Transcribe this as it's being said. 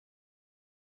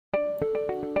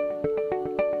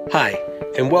Hi,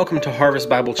 and welcome to Harvest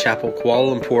Bible Chapel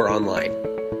Kuala Lumpur Online.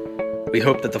 We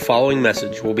hope that the following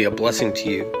message will be a blessing to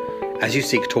you as you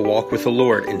seek to walk with the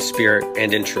Lord in spirit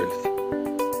and in truth.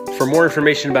 For more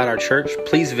information about our church,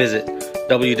 please visit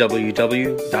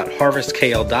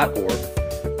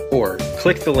www.harvestkl.org or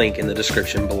click the link in the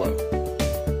description below.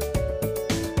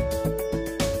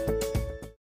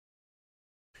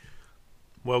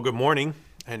 Well, good morning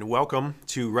and welcome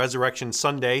to Resurrection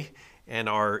Sunday and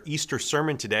our Easter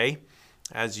sermon today.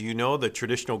 As you know, the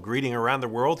traditional greeting around the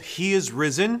world, He is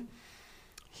risen.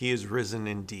 He is risen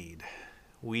indeed.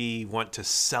 We want to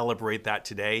celebrate that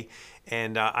today.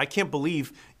 And I can't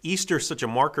believe Easter is such a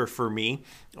marker for me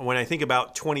when I think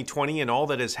about 2020 and all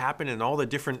that has happened and all the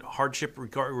different hardship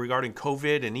regarding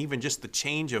COVID and even just the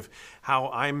change of how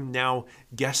I'm now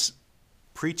guest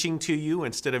preaching to you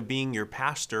instead of being your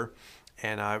pastor.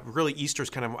 And really,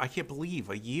 Easter's kind of, I can't believe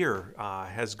a year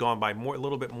has gone by, a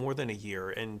little bit more than a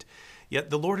year. And yet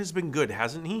the Lord has been good,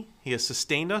 hasn't He? He has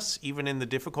sustained us even in the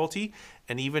difficulty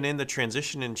and even in the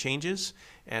transition and changes.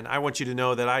 And I want you to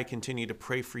know that I continue to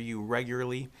pray for you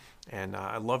regularly. And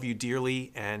I love you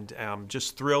dearly, and I'm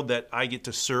just thrilled that I get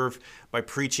to serve by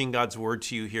preaching God's word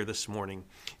to you here this morning.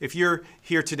 If you're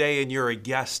here today and you're a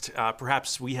guest,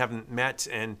 perhaps we haven't met,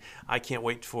 and I can't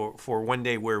wait for one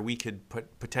day where we could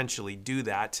potentially do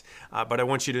that. But I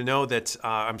want you to know that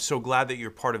I'm so glad that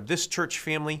you're part of this church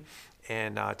family.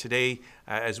 And today,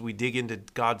 as we dig into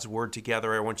God's Word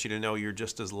together, I want you to know you're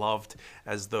just as loved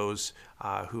as those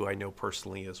who I know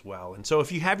personally as well. And so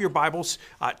if you have your Bibles,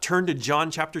 turn to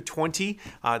John chapter 20.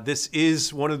 This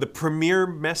is one of the premier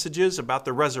messages about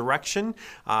the resurrection.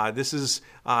 This is,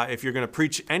 if you're going to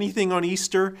preach anything on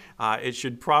Easter, it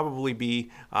should probably be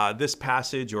this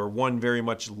passage or one very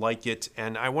much like it.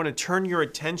 And I want to turn your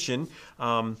attention.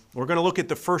 We're going to look at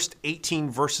the first 18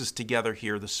 verses together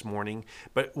here this morning.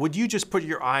 But would you just put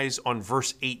your eyes on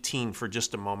verse 18 for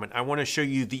just a moment? I want to show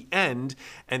you the end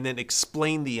and then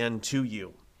explain the end to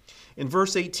you. In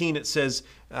verse 18, it says,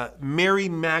 Mary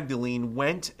Magdalene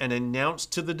went and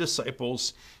announced to the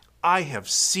disciples, "I have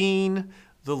seen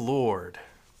the Lord."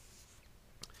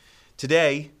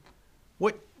 Today,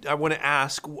 what I want to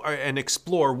ask and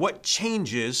explore, what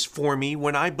changes for me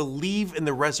when I believe in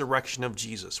the resurrection of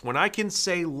Jesus? When I can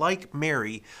say, like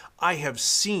Mary, I have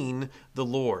seen the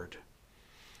Lord.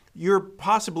 You're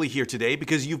possibly here today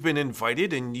because you've been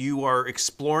invited and you are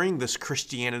exploring this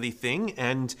Christianity thing,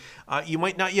 and you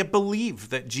might not yet believe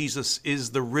that Jesus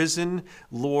is the risen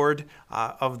Lord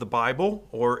of the Bible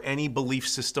or any belief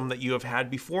system that you have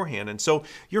had beforehand. And so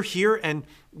you're here, and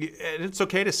it's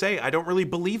okay to say, I don't really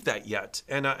believe that yet.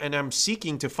 And I'm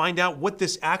seeking to find out what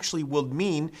this actually will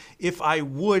mean if I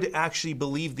would actually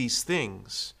believe these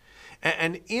things.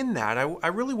 And in that, I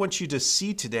really want you to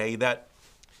see today that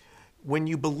when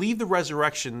you believe the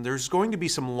resurrection, there's going to be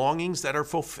some longings that are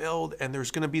fulfilled, and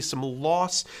there's going to be some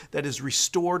loss that is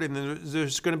restored, and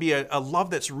there's going to be a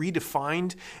love that's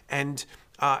redefined. And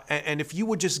if you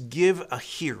would just give a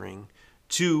hearing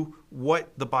to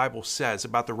what the Bible says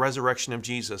about the resurrection of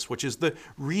Jesus, which is the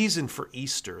reason for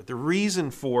Easter, the reason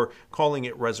for calling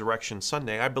it Resurrection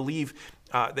Sunday, I believe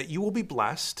that you will be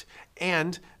blessed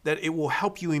and that it will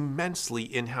help you immensely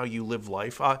in how you live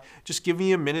life. Just give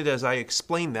me a minute as I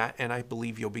explain that, and I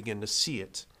believe you'll begin to see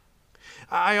it.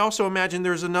 I also imagine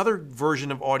there's another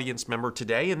version of audience member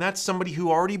today, and that's somebody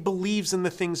who already believes in the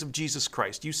things of Jesus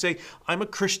Christ. You say, I'm a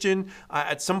Christian.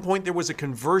 At some point there was a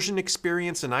conversion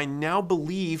experience, and I now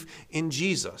believe in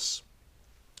Jesus.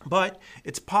 But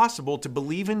it's possible to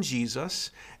believe in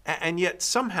Jesus and yet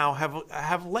somehow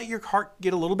have let your heart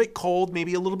get a little bit cold,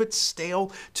 maybe a little bit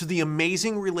stale to the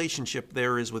amazing relationship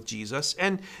there is with Jesus.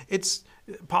 And it's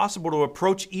possible to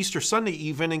approach Easter Sunday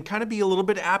even and kind of be a little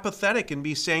bit apathetic and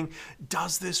be saying,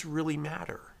 does this really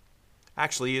matter?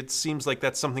 Actually, it seems like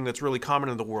that's something that's really common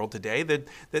in the world today, that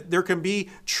there can be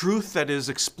truth that is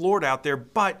explored out there,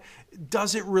 but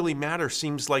does it really matter?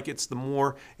 Seems like it's the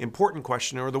more important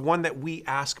question, or the one that we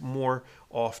ask more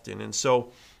often. And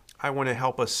so I want to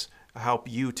help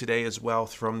you today as well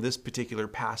from this particular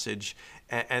passage.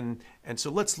 And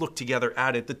so let's look together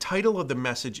at it. The title of the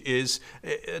message is,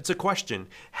 it's a question.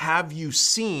 Have you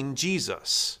seen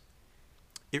Jesus?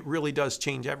 It really does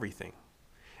change everything.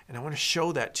 And I want to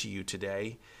show that to you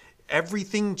today.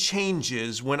 Everything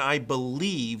changes when I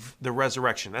believe the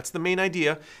resurrection. That's the main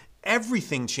idea.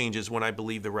 Everything changes when I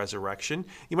believe the resurrection.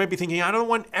 You might be thinking, I don't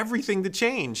want everything to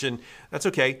change. And that's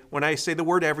okay. When I say the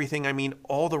word everything, I mean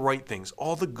all the right things,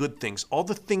 all the good things, all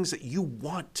the things that you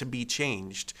want to be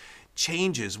changed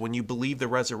changes when you believe the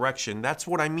resurrection. That's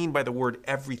what I mean by the word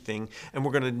everything. And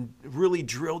we're going to really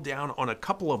drill down on a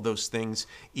couple of those things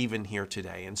even here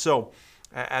today. And so,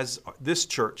 as this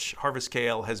church, Harvest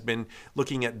KL, has been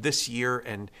looking at this year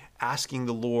and asking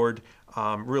the Lord,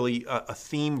 really a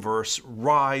theme verse,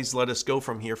 rise, let us go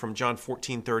from here, from John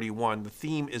 14:31. The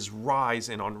theme is rise,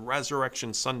 and on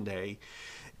Resurrection Sunday,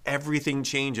 everything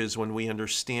changes when we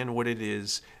understand what it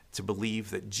is to believe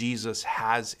that Jesus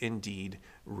has indeed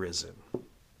risen.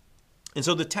 And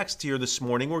so the text here this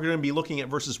morning, we're going to be looking at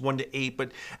verses 1 to 8,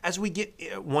 but as we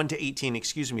get 1 to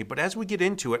 18, but as we get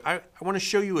into it, I want to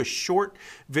show you a short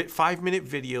 5-minute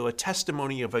video, a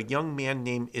testimony of a young man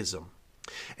named Ism.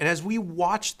 And as we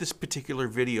watch this particular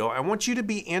video, I want you to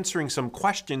be answering some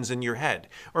questions in your head.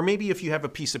 Or maybe if you have a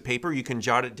piece of paper, you can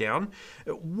jot it down.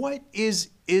 What is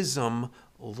Ism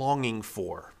longing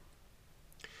for?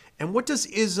 And what does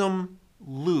Ism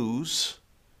lose?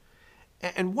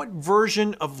 And what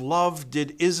version of love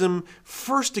did Ism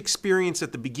first experience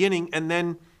at the beginning, and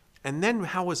then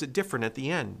how was it different at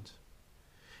the end?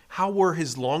 How were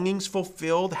his longings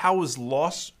fulfilled? How was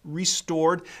loss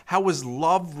restored? How was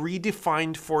love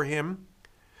redefined for him?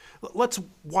 Let's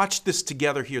watch this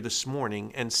together here this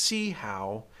morning and see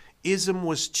how Ism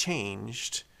was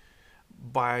changed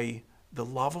by the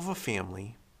love of a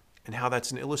family, and how that's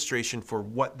an illustration for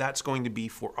what that's going to be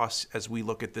for us as we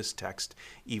look at this text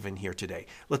even here today.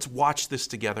 Let's watch this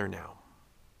together now.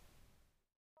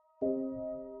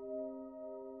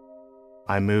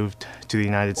 I moved to the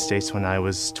United States when I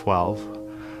was 12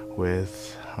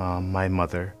 with my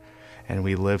mother, and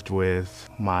we lived with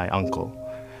my uncle.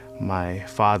 My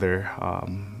father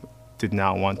did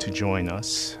not want to join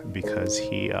us because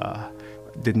he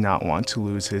did not want to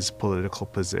lose his political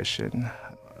position.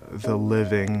 The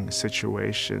living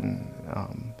situation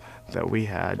that we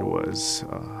had was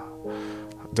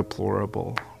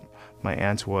deplorable. My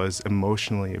aunt was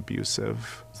emotionally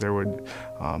abusive. There would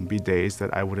be days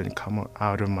that I wouldn't come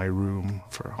out of my room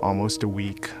for almost a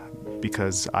week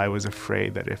because I was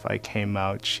afraid that if I came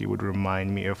out, she would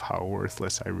remind me of how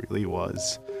worthless I really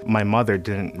was. My mother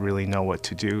didn't really know what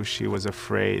to do. She was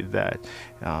afraid that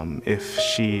if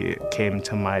she came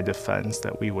to my defense,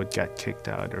 that we would get kicked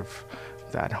out of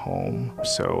that home.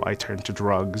 So I turned to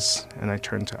drugs and I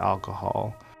turned to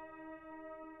alcohol.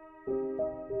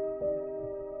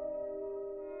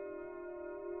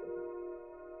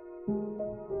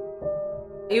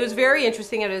 It was very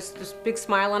interesting. It was this big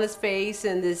smile on his face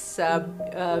and this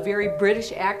very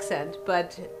British accent,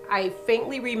 but I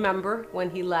faintly remember when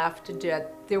he left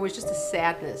that there was just a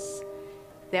sadness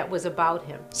that was about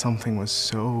him. Something was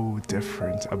so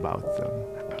different about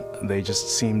them. They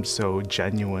just seemed so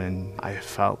genuine. I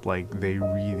felt like they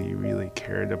really, really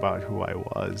cared about who I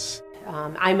was.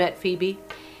 I met Phoebe,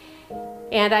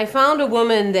 and I found a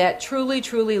woman that truly,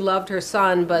 truly loved her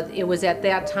son, but it was at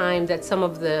that time that some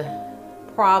of the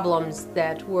problems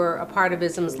that were a part of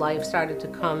Ism's life started to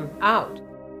come out.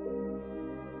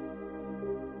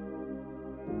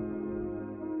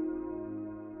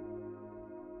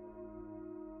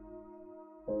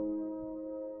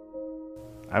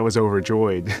 I was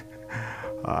overjoyed.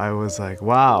 I was like,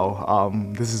 wow,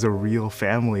 this is a real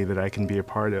family that I can be a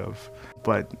part of.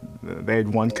 But they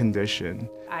had one condition.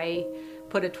 I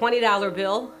put a $20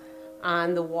 bill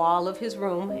on the wall of his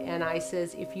room, and I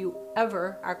says, if you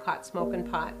ever are caught smoking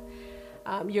pot,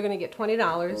 you're going to get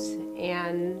 $20,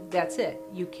 and that's it.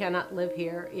 You cannot live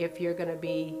here if you're going to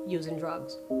be using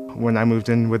drugs. When I moved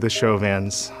in with the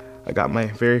Chauvins, I got my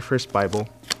very first Bible.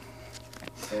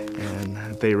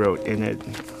 And they wrote in it,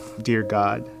 "Dear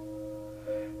God,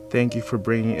 thank you for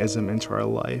bringing Ism into our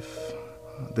life.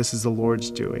 This is the Lord's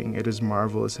doing. It is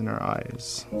marvelous in our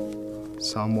eyes."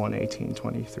 Psalm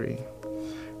 118:23.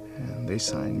 And they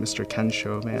signed Mr. Ken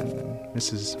Chauvin and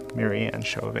Mrs. Mary Ann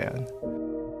Chauvin.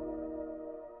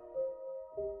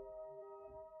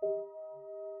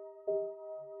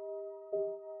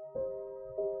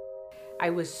 I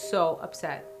was so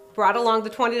upset. Brought along the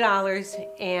 $20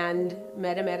 and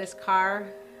met him at his car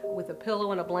with a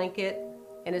pillow and a blanket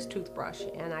and his toothbrush.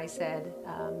 And I said,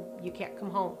 you can't come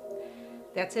home.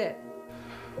 That's it.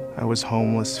 I was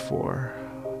homeless for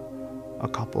a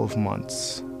couple of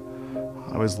months.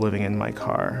 I was living in my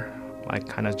car. I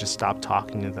kind of just stopped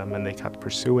talking to them and they kept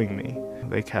pursuing me.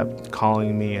 They kept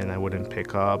calling me and I wouldn't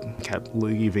pick up, kept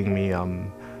leaving me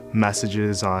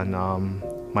messages on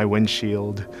my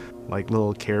windshield, like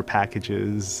little care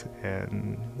packages,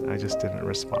 and I just didn't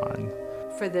respond.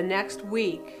 For the next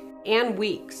week and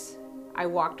weeks, I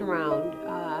walked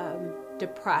around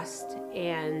depressed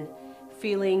and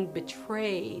feeling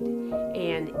betrayed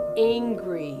and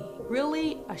angry,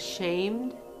 really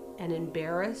ashamed and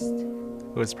embarrassed.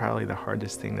 It was probably the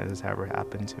hardest thing that has ever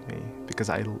happened to me because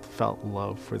I felt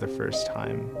love for the first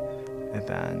time, and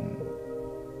then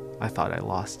I thought I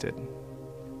lost it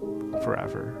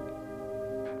forever.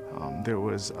 There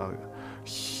was a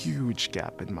huge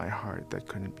gap in my heart that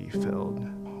couldn't be filled.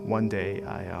 One day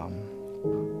I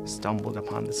stumbled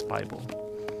upon this Bible.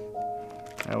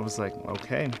 I was like,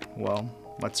 okay, well,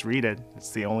 let's read it.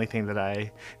 It's the only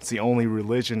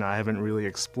religion I haven't really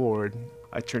explored.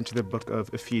 I turned to the book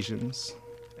of Ephesians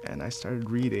and I started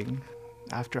reading.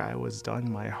 After I was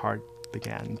done, my heart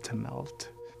began to melt.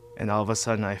 And all of a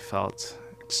sudden I felt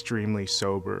extremely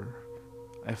sober.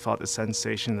 I felt a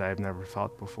sensation that I've never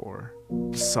felt before.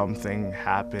 Something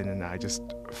happened and I just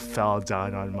fell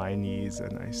down on my knees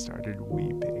and I started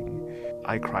weeping.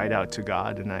 I cried out to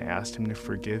God and I asked him to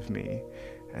forgive me.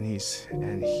 And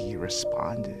he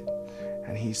responded.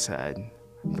 And he said,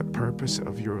 "The purpose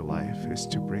of your life is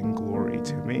to bring glory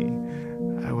to me."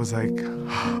 I was like,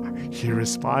 he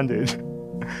responded.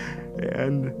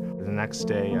 And the next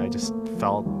day I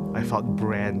felt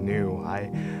brand new.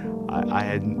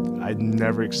 I'd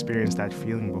never experienced that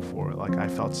feeling before. Like I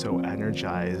felt so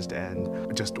energized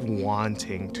and just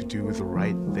wanting to do the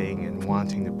right thing and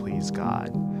wanting to please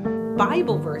God.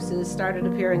 Bible verses started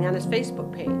appearing on his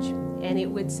Facebook page, and it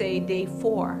would say day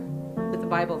 4 with the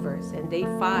Bible verse, and day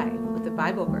 5 with the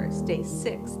Bible verse, day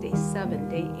 6, day 7,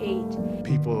 day 8.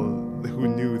 People who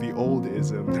knew the old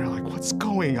ism, they're like, what's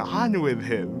going on with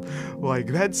him? Like,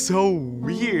 that's so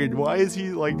weird. Why is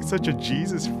he like such a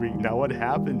Jesus freak now? What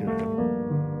happened to him?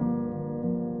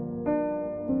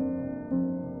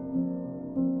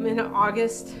 In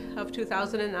August of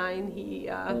 2009, he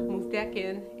moved back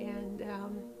in and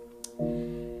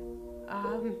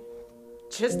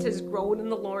just has grown in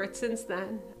the Lord since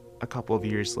then. A couple of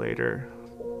years later,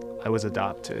 I was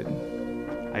adopted.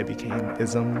 I became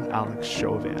Ism Alex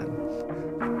Chauvin.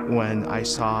 When I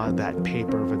saw that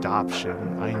paper of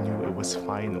adoption, I knew it was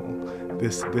final.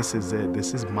 This is it.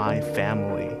 This is my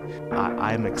family.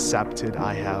 I'm accepted.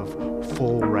 I have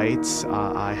full rights.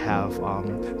 I have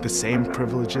the same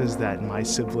privileges that my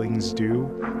siblings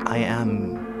do. I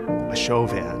am a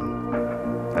Chauvin.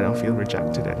 I don't feel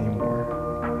rejected anymore.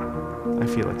 I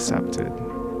feel accepted.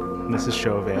 Mrs.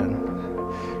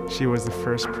 Chauvin, she was the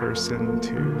first person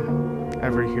to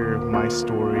ever hear my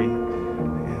story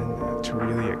and to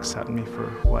really accept me for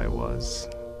who I was.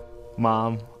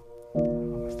 Mom,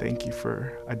 thank you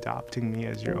for adopting me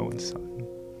as your own son.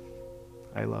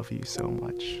 I love you so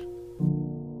much.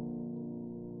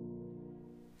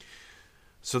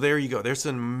 So there you go. There's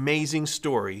an amazing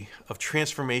story of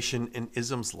transformation in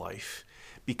Ism's life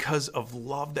because of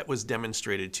love that was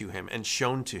demonstrated to him and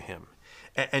shown to him.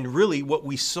 And really what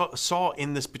we saw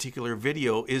in this particular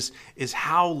video is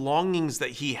how longings that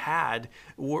he had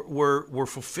were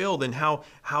fulfilled, and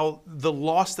how the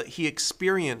loss that he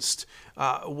experienced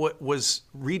was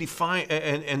redefined,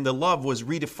 and the love was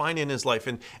redefined in his life.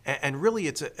 And really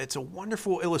it's a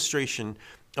wonderful illustration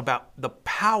about the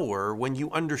power when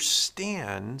you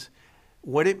understand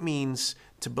what it means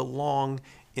to belong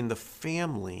in the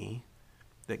family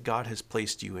that God has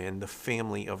placed you in, the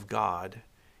family of God,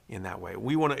 in that way.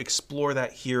 We want to explore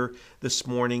that here this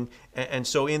morning. And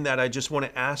so in that, I just want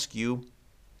to ask you,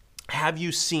 have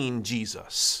you seen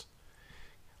Jesus?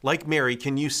 Like Mary,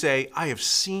 can you say, I have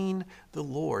seen the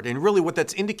Lord? And really what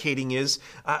that's indicating is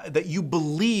that you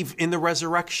believe in the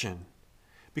resurrection.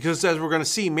 Because as we're going to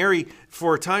see, Mary,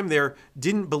 for a time there,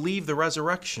 didn't believe the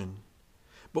resurrection.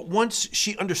 But once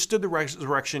she understood the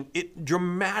resurrection, it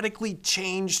dramatically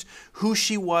changed who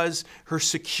she was, her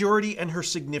security, and her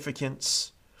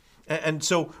significance. And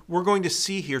so we're going to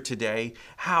see here today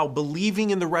how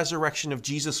believing in the resurrection of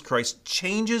Jesus Christ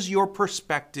changes your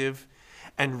perspective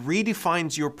and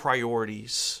redefines your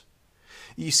priorities.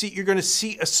 You see, you're going to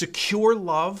see a secure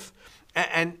love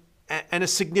and a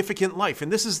significant life.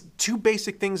 And this is two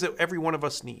basic things that every one of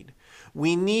us need.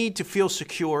 We need to feel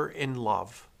secure in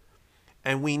love,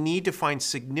 and we need to find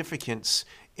significance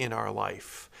in our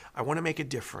life. I want to make a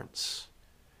difference.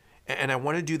 And I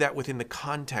want to do that within the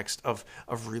context of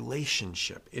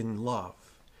relationship, in love.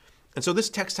 And so this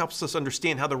text helps us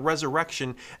understand how the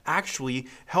resurrection actually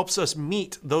helps us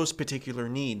meet those particular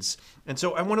needs. And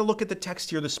so I want to look at the text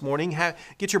here this morning.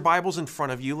 Get your Bibles in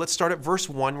front of you. Let's start at verse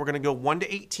 1. We're going to go 1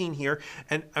 to 18 here.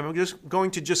 And I'm just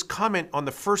going to comment on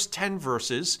the first 10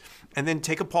 verses and then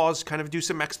take a pause, kind of do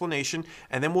some explanation.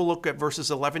 And then we'll look at verses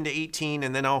 11 to 18.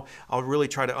 And then I'll really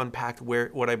try to unpack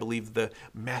what I believe the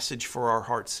message for our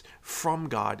hearts from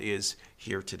God is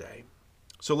here today.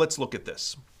 So let's look at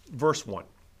this. Verse 1.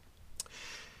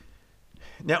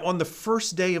 Now, on the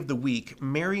first day of the week,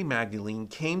 Mary Magdalene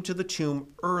came to the tomb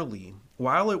early,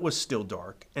 while it was still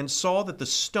dark, and saw that the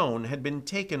stone had been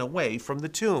taken away from the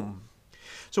tomb.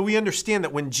 So we understand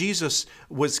that when Jesus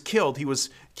was killed, he was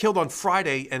killed on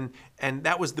Friday, and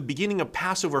that was the beginning of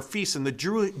Passover feast, and the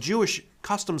Jewish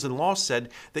customs and laws said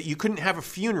that you couldn't have a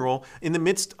funeral in the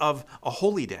midst of a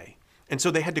holy day. And so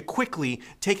they had to quickly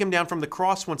take him down from the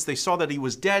cross once they saw that he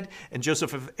was dead, and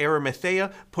Joseph of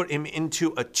Arimathea put him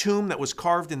into a tomb that was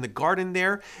carved in the garden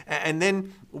there. And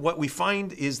then what we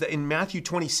find is that in Matthew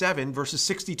 27, verses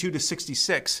 62 to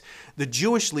 66, the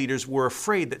Jewish leaders were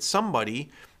afraid that somebody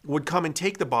would come and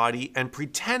take the body and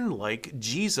pretend like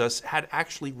Jesus had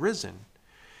actually risen.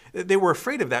 They were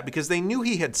afraid of that because they knew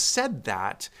he had said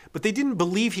that, but they didn't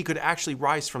believe he could actually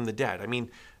rise from the dead. I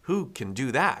mean, who can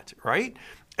do that, right?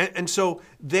 And so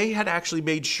they had actually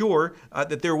made sure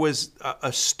that there was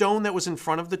a stone that was in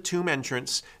front of the tomb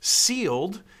entrance,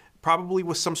 sealed, probably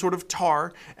with some sort of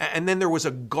tar, and then there was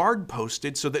a guard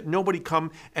posted so that nobody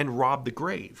come and rob the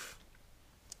grave.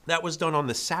 That was done on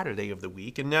the Saturday of the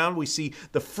week. And now we see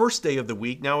the first day of the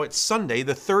week. Now it's Sunday,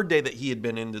 the third day that he had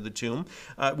been into the tomb.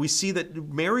 We see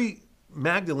that Mary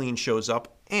Magdalene shows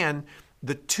up, and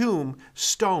the tomb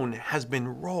stone has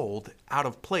been rolled out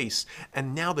of place.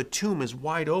 And now the tomb is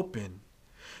wide open.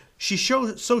 She's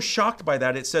so shocked by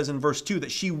that, it says in verse 2,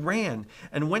 that she ran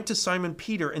and went to Simon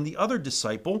Peter and the other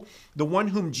disciple, the one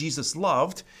whom Jesus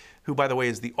loved, who, by the way,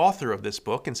 is the author of this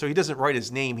book. And so he doesn't write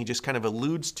his name. He just kind of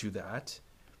alludes to that.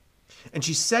 And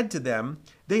she said to them,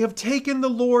 "They have taken the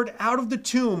Lord out of the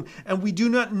tomb, and we do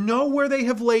not know where they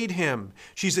have laid him."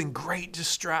 She's in great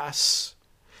distress.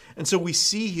 And so we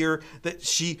see here that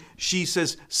she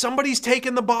says, somebody's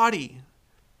taken the body.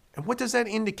 And what does that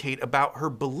indicate about her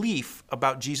belief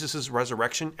about Jesus'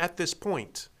 resurrection at this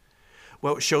point?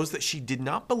 Well, it shows that she did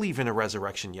not believe in a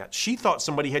resurrection yet. She thought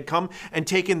somebody had come and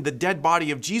taken the dead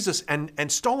body of Jesus and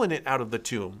stolen it out of the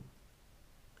tomb.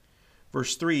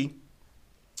 Verse 3,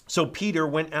 so Peter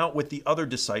went out with the other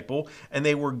disciple, and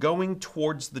they were going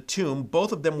towards the tomb.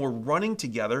 Both of them were running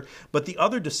together, but the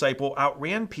other disciple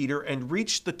outran Peter and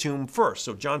reached the tomb first.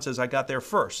 So John says, I got there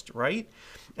first, right?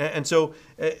 And so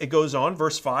it goes on,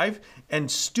 verse 5, and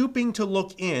stooping to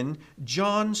look in,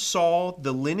 John saw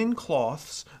the linen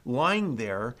cloths lying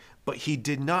there, but he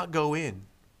did not go in.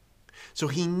 So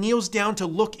he kneels down to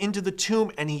look into the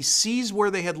tomb, and he sees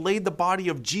where they had laid the body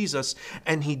of Jesus,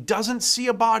 and he doesn't see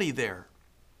a body there.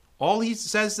 All he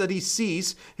says that he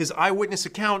sees, his eyewitness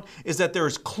account, is that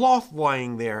there's cloth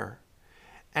lying there.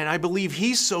 And I believe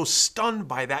he's so stunned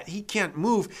by that, he can't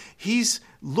move. He's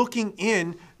looking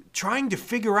in, trying to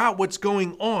figure out what's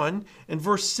going on. In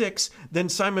verse 6, then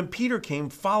Simon Peter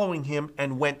came following him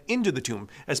and went into the tomb,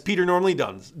 as Peter normally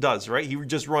does, right? He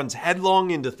just runs headlong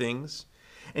into things.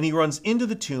 And he runs into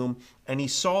the tomb, and he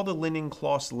saw the linen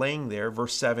cloths laying there,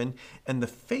 verse 7, and the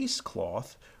face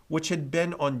cloth, which had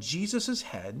been on Jesus'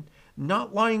 head,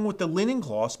 not lying with the linen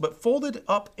cloths, but folded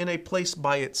up in a place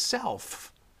by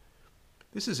itself.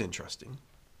 This is interesting.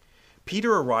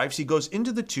 Peter arrives, he goes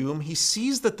into the tomb, he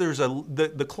sees that there's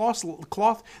the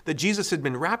cloth that Jesus had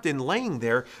been wrapped in laying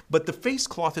there, but the face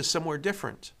cloth is somewhere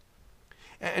different.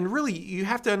 And really, you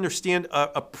have to understand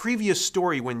a previous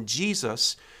story when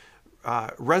Jesus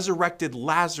resurrected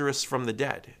Lazarus from the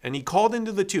dead. And he called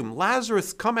into the tomb,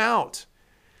 Lazarus, come out.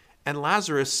 And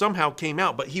Lazarus somehow came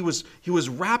out, but he was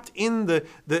wrapped in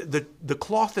the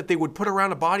cloth that they would put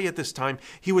around a body at this time.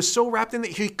 He was so wrapped in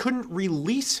that he couldn't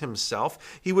release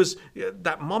himself. He was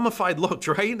that mummified look,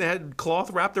 right? They had cloth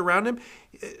wrapped around him.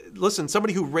 Listen,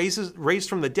 somebody who raised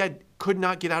from the dead could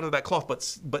not get out of that cloth.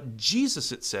 But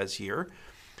Jesus, it says here,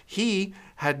 he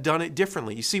had done it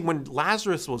differently. You see, when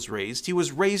Lazarus was raised, he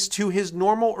was raised to his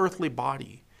normal earthly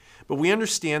body. But we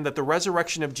understand that the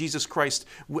resurrection of Jesus Christ,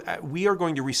 we are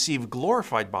going to receive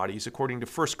glorified bodies according to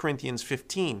 1 Corinthians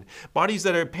 15. Bodies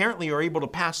that apparently are able to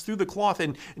pass through the cloth,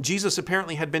 and Jesus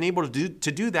apparently had been able to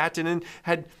do that, and then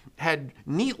had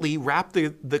neatly wrapped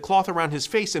the cloth around his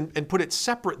face and put it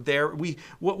separate there.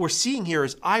 What we're seeing here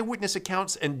is eyewitness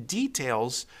accounts and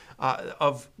details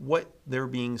of what they're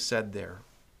being said there.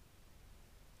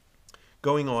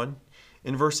 Going on.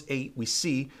 In verse 8, we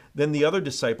see, then the other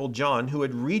disciple, John, who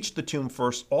had reached the tomb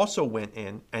first, also went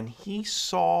in, and he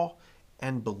saw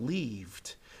and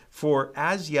believed. For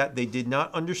as yet they did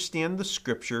not understand the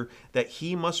scripture that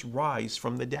he must rise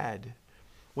from the dead.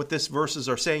 What these verses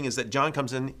are saying is that John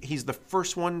comes in, he's the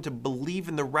first one to believe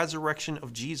in the resurrection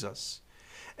of Jesus.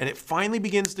 And it finally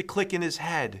begins to click in his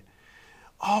head.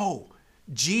 Oh,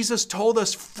 Jesus told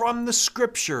us from the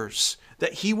scriptures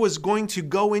that he was going to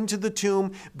go into the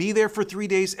tomb, be there for 3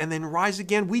 days, and then rise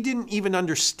again. We didn't even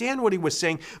understand what he was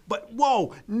saying, but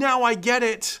whoa, now I get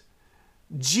it.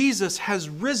 Jesus has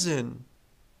risen.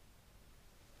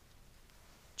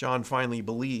 John finally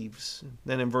believes.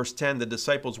 Then in verse 10, the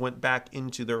disciples went back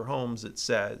into their homes, it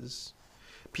says.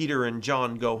 Peter and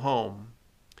John go home.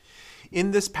 In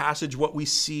this passage, what we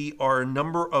see are a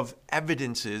number of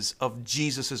evidences of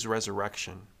Jesus'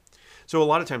 resurrection. So a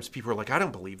lot of times people are like, I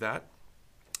don't believe that.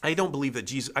 I don't believe that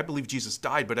Jesus, I believe Jesus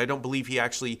died, but I don't believe he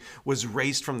actually was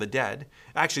raised from the dead.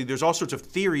 Actually, there's all sorts of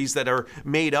theories that are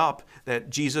made up that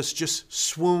Jesus just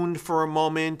swooned for a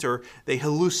moment, or they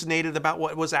hallucinated about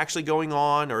what was actually going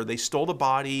on, or they stole the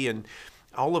body, and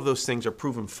all of those things are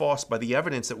proven false by the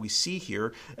evidence that we see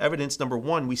here. Evidence number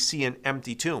one, we see an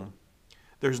empty tomb.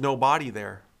 There's no body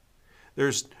there.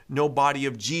 There's no body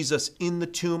of Jesus in the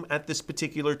tomb at this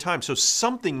particular time. So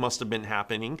something must have been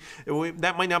happening.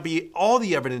 That might not be all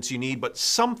the evidence you need, but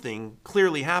something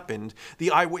clearly happened.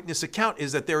 The eyewitness account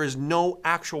is that there is no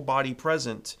actual body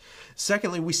present.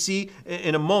 Secondly, we see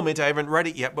in a moment, I haven't read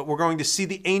it yet, but we're going to see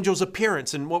the angel's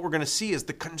appearance. And what we're going to see is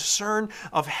the concern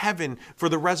of heaven for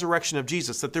the resurrection of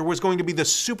Jesus, that there was going to be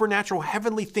this supernatural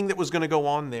heavenly thing that was going to go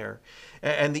on there.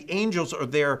 And the angels are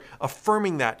there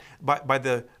affirming that by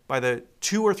the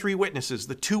 2 or 3 witnesses,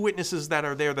 the 2 witnesses that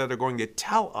are there that are going to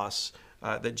tell us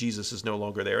that Jesus is no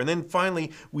longer there. And then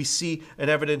finally, we see an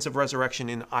evidence of resurrection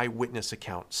in eyewitness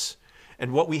accounts.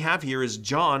 And what we have here is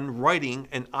John writing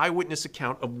an eyewitness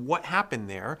account of what happened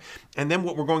there. And then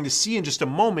what we're going to see in just a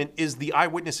moment is the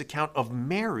eyewitness account of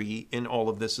Mary in all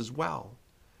of this as well.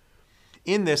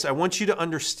 In this, I want you to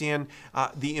understand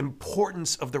the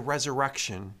importance of the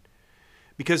resurrection.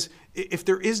 Because if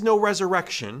there is no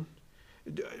resurrection,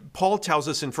 Paul tells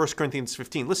us in 1 Corinthians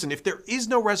 15, listen, if there is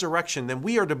no resurrection, then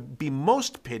we are to be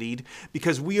most pitied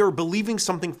because we are believing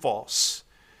something false.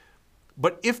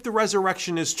 But if the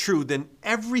resurrection is true, then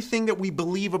everything that we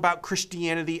believe about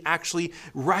Christianity actually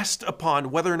rests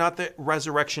upon whether or not the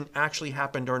resurrection actually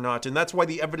happened or not. And that's why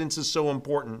the evidence is so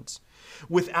important.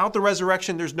 Without the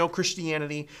resurrection, there's no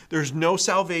Christianity, there's no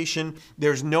salvation,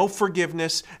 there's no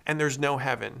forgiveness, and there's no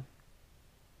heaven.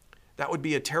 That would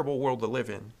be a terrible world to live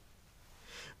in.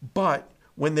 But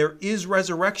when there is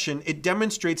resurrection, it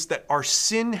demonstrates that our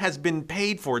sin has been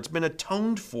paid for. It's been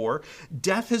atoned for.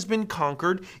 Death has been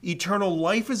conquered. Eternal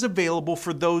life is available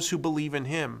for those who believe in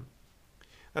him.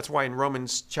 That's why in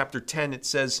Romans chapter 10, it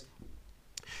says,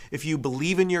 if you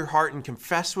believe in your heart and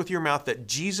confess with your mouth that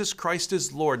Jesus Christ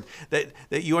is Lord, that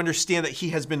you understand that he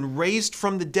has been raised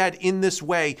from the dead in this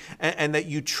way, and that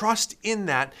you trust in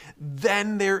that,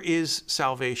 then there is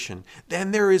salvation.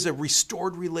 Then there is a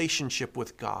restored relationship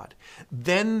with God.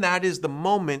 Then that is the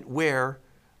moment where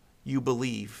you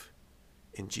believe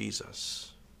in Jesus.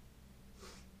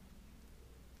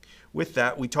 With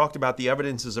that, we talked about the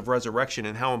evidences of resurrection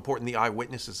and how important the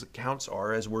eyewitnesses' accounts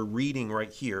are as we're reading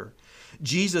right here.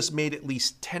 Jesus made at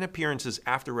least 10 appearances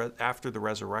after the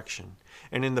resurrection.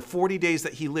 And in the 40 days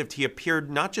that he lived, he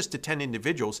appeared not just to 10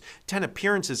 individuals, 10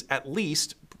 appearances at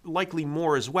least, likely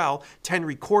more as well, 10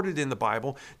 recorded in the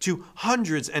Bible, to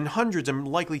hundreds and hundreds and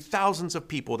likely thousands of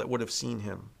people that would have seen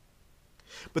him.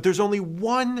 But there's only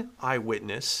one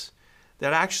eyewitness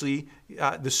that actually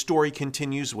the story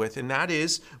continues with, and that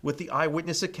is with the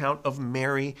eyewitness account of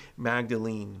Mary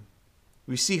Magdalene.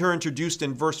 We see her introduced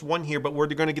in verse 1 here, but we're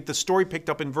going to get the story picked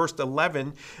up in verse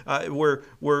 11, where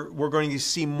we're going to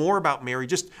see more about Mary.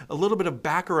 Just a little bit of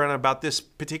background about this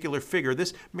particular figure.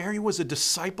 Mary was a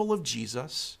disciple of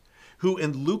Jesus, who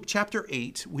in Luke chapter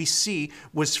 8, we see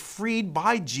was freed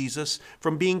by Jesus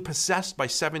from being possessed by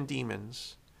 7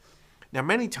 demons. Now,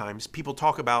 many times people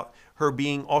talk about her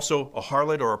being also a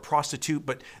harlot or a prostitute,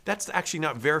 but that's actually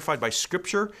not verified by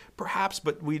Scripture, perhaps,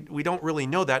 but we don't really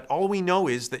know that. All we know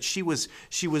is that she was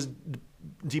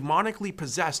demonically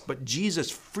possessed, but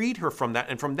Jesus freed her from that.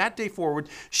 And from that day forward,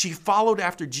 she followed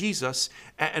after Jesus.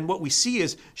 And what we see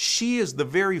is she is the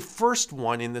very first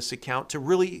one in this account to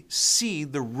really see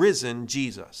the risen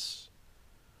Jesus.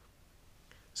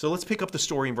 So let's pick up the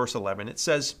story in verse 11. It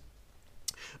says,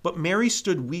 but Mary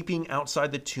stood weeping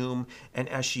outside the tomb, and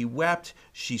as she wept,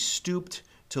 she stooped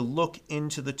to look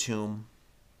into the tomb.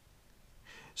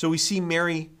 So we see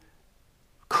Mary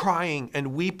crying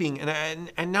and weeping,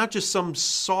 and not just some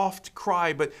soft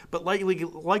cry, but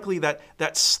likely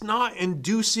that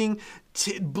snot-inducing,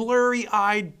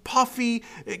 blurry-eyed, puffy,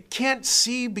 can't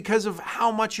see because of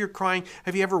how much you're crying.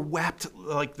 Have you ever wept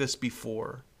like this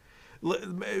before?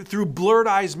 Through blurred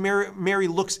eyes, Mary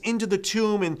looks into the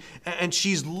tomb and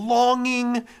she's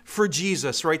longing for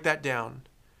Jesus. Write that down.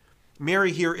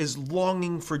 Mary here is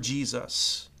longing for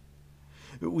Jesus.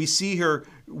 we see her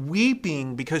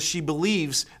weeping because she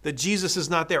believes that Jesus is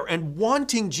not there and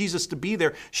wanting Jesus to be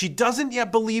there. She doesn't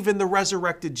yet believe in the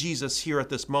resurrected Jesus here at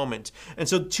this moment. And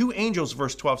so 2 angels,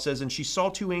 verse 12 says, and she saw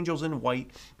 2 angels in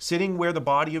white sitting where the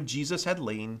body of Jesus had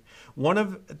lain, one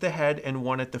at the head and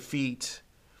one at the feet.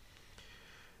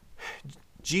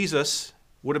 Jesus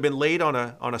would have been laid on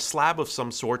a slab of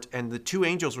some sort, and the 2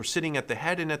 angels were sitting at the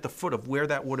head and at the foot of where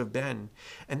that would have been.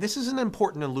 And this is an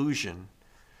important illusion.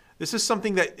 This is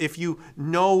something that if you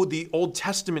know the Old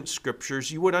Testament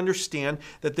scriptures, you would understand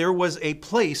that there was a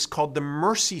place called the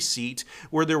mercy seat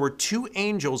where there were 2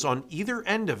 angels on either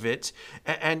end of it.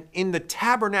 And in the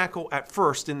tabernacle at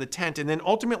first, in the tent, and then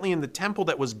ultimately in the temple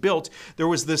that was built, there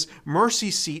was this mercy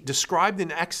seat described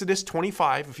in Exodus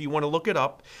 25, if you want to look it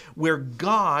up, where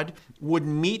God would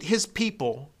meet his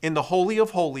people in the Holy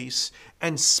of Holies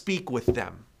and speak with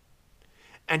them.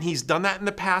 And he's done that in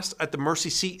the past at the mercy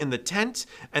seat in the tent,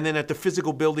 and then at the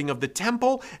physical building of the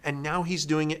temple, and now he's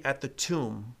doing it at the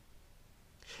tomb.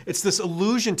 It's this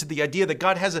allusion to the idea that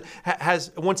God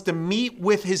wants to meet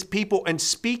with his people and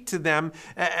speak to them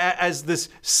as this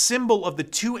symbol of the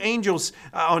 2 angels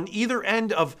on either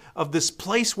end of this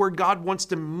place where God wants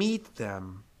to meet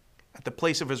them at the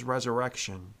place of his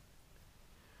resurrection.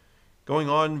 Going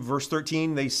on, verse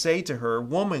 13, they say to her,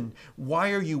 "Woman,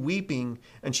 why are you weeping?"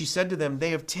 And she said to them, "They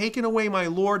have taken away my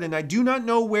Lord, and I do not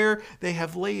know where they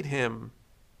have laid him."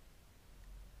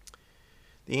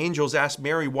 The angels ask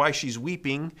Mary why she's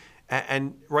weeping,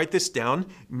 and write this down.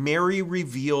 Mary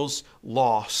reveals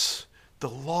loss, the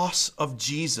loss of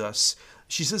Jesus.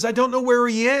 She says, "I don't know where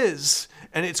he is."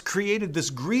 And it's created this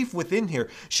grief within her.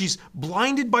 She's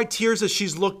blinded by tears as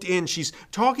she's looked in. She's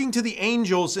talking to the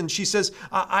angels and she says,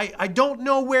 I don't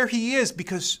know where he is,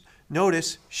 because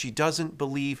notice, she doesn't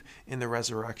believe in the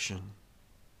resurrection.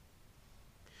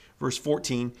 Verse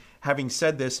 14, having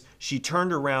said this, she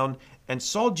turned around and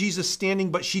saw Jesus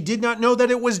standing, but she did not know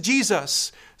that it was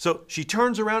Jesus. So she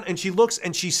turns around and she looks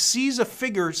and she sees a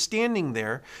figure standing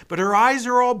there, but her eyes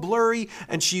are all blurry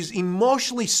and she's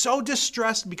emotionally so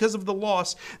distressed because of the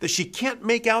loss that she can't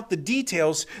make out the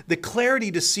details, the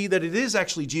clarity to see that it is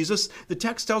actually Jesus. The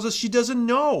text tells us she doesn't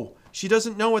know. She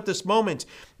doesn't know at this moment.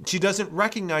 She doesn't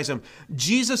recognize him.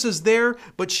 Jesus is there,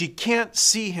 but she can't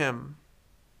see him.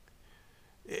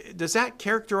 Does that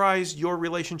characterize your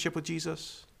relationship with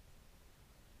Jesus?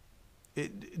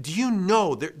 Do you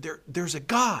know there's a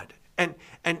God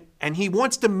and he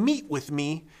wants to meet with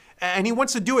me, and he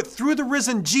wants to do it through the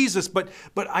risen Jesus, but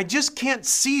I just can't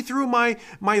see through my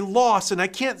loss, and I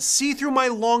can't see through my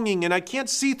longing, and I can't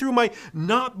see through my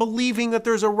not believing that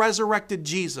there's a resurrected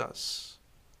Jesus.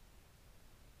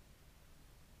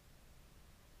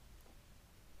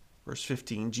 Verse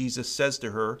 15, Jesus says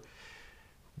to her,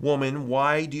 "Woman,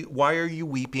 why are you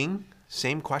weeping?"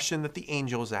 Same question that the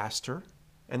angels asked her.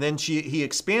 And then he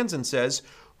expands and says,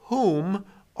 "Whom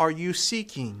are you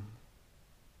seeking?"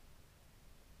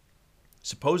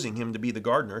 Supposing him to be the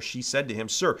gardener, she said to him,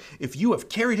 "Sir, if you have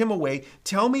carried him away,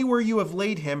 tell me where you have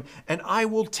laid him, and I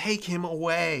will take him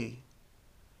away."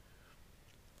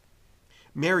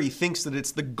 Mary thinks that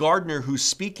it's the gardener who's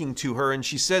speaking to her, and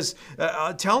she says,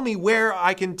 "Tell me where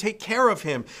I can take care of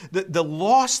him." The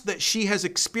loss that she has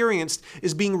experienced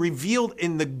is being revealed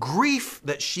in the grief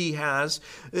that she has.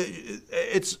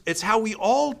 It's how we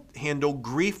all handle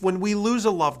grief when we lose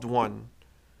a loved one.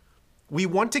 We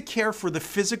want to care for the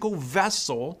physical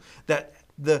vessel that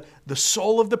the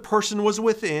soul of the person was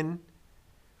within.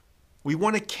 We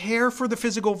want to care for the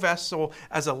physical vessel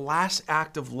as a last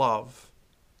act of love.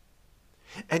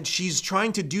 And she's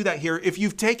trying to do that here. If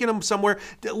you've taken him somewhere,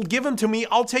 give him to me.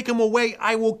 I'll take him away.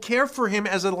 I will care for him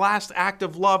as a last act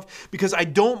of love, because I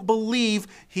don't believe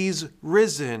he's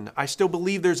risen. I still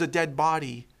believe there's a dead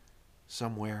body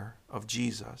somewhere of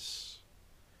Jesus.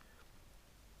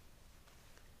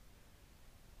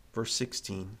 Verse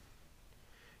 16.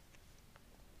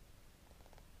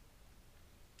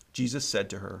 Jesus said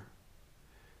to her,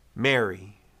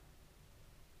 "Mary."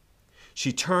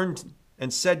 She turned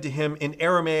and said to him in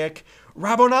Aramaic,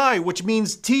 "Rabboni," which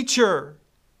means teacher.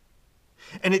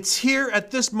 And it's here at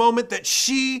this moment that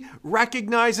she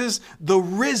recognizes the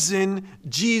risen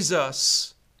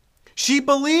Jesus. She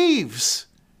believes.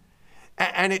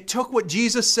 And it took what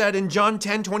Jesus said in John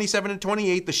 10, 27 and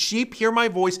 28, "The sheep hear my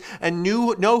voice and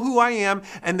know who I am,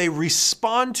 and they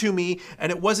respond to me."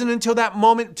 And it wasn't until that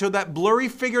moment, until that blurry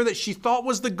figure that she thought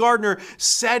was the gardener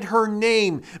said her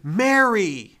name,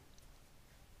 Mary,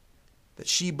 that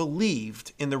she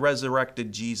believed in the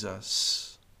resurrected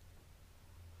Jesus.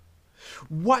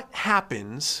 What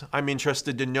happens, I'm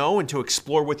interested to know and to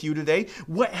explore with you today,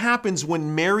 what happens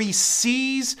when Mary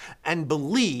sees and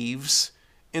believes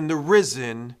in the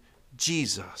risen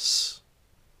Jesus.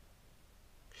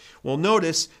 Well,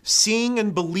 notice, seeing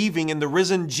and believing in the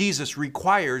risen Jesus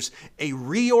requires a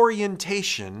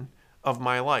reorientation of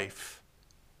my life.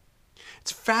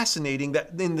 It's fascinating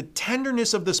that in the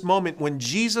tenderness of this moment when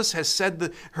Jesus has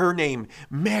said her name,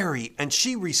 Mary, and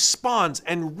she responds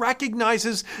and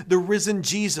recognizes the risen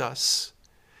Jesus,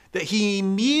 that he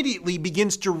immediately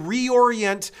begins to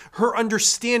reorient her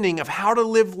understanding of how to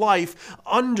live life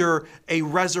under a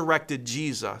resurrected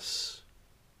Jesus.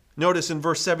 Notice in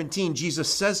verse 17,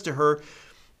 Jesus says to her,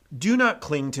 "Do not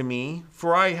cling to me,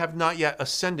 for I have not yet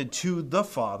ascended to the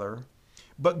Father,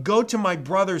 but go to my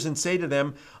brothers and say to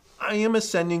them, I am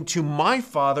ascending to my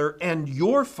Father and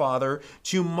your Father,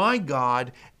 to my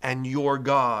God and your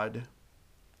God."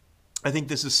 I think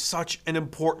this is such an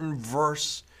important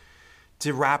verse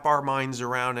to wrap our minds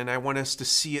around, and I want us to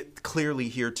see it clearly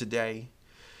here today.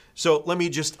 So let me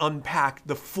just unpack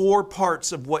the 4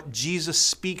 parts of what Jesus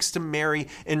speaks to Mary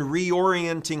in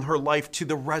reorienting her life to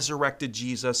the resurrected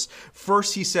Jesus.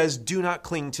 First, he says, "Do not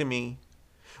cling to me,"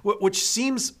 which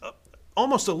seems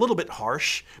almost a little bit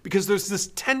harsh, because there's this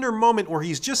tender moment where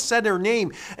he's just said her name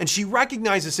and she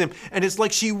recognizes him, and it's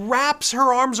like she wraps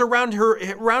her arms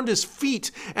around his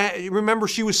feet. Remember,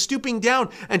 she was stooping down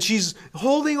and she's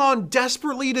holding on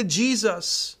desperately to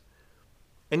Jesus.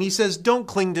 And he says, "Don't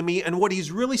cling to me." And what he's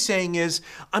really saying is,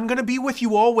 I'm going to be with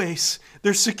you always.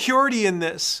 There's security in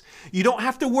this. You don't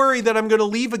have to worry that I'm going to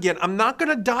leave again. I'm not going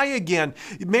to die again.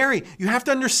 Mary, you have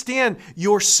to understand,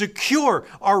 you're secure.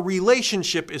 Our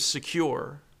relationship is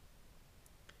secure.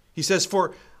 He says,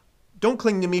 "Don't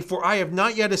cling to me, for I have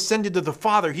not yet ascended to the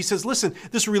Father." He says, listen,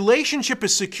 this relationship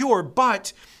is secure,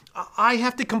 but I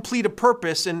have to complete a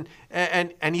purpose. And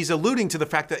he's alluding to the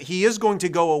fact that he is going to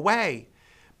go away.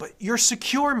 But you're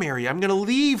secure, Mary. I'm going to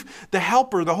leave the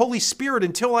Helper, the Holy Spirit,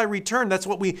 until I return. That's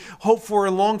what we hope for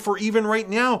and long for even right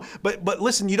now. But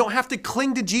listen, you don't have to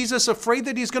cling to Jesus afraid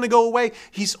that he's going to go away.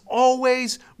 He's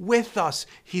always with us.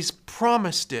 He's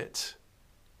promised it.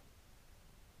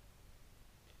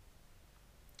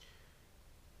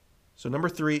 So number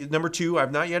 2,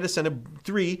 I've not yet ascended.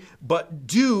 3, but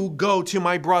do go to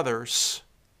my brothers.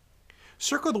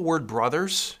 Circle the word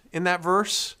brothers in that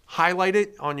verse. Highlight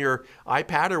it on your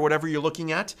iPad or whatever you're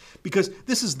looking at, because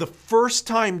this is the first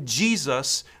time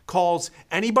Jesus calls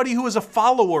anybody who is a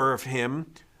follower of him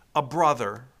a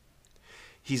brother.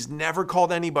 He's never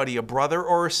called anybody a brother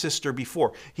or a sister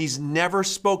before. He's never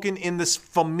spoken in this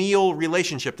familial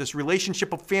relationship, this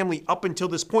relationship of family up until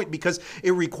this point, because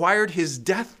it required his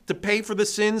death to pay for the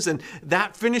sins, and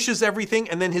that finishes everything,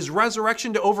 and then his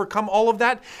resurrection to overcome all of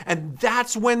that. And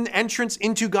that's when entrance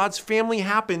into God's family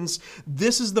happens.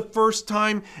 This is the first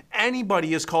time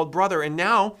anybody is called brother. And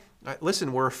now,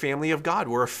 listen, we're a family of God.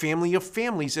 We're a family of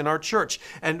families in our church,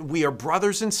 and we are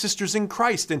brothers and sisters in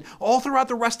Christ. And all throughout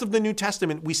the rest of the New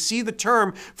Testament, we see the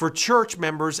term for church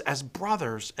members as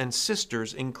brothers and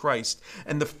sisters in Christ.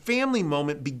 And the family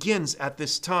moment begins at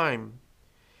this time.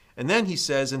 And then he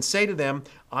says, "And say to them,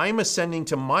 I am ascending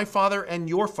to my Father and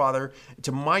your Father,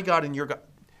 to my God and your God."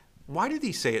 Why did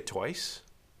he say it twice?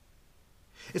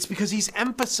 It's because he's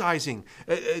emphasizing,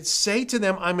 say to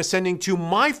them, I'm ascending to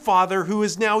my Father, who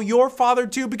is now your Father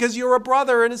too, because you're a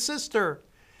brother and a sister.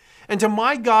 And to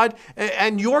my God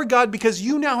and your God, because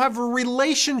you now have a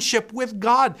relationship with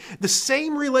God. The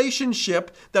same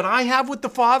relationship that I have with the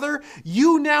Father,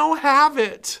 you now have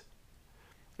it.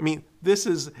 I mean, this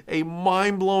is a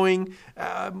mind-blowing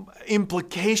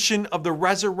implication of the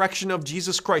resurrection of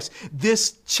Jesus Christ.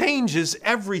 This changes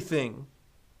everything.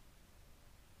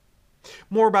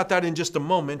 More about that in just a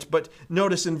moment, but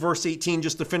notice in verse 18,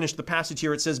 just to finish the passage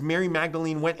here, it says, Mary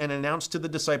Magdalene went and announced to the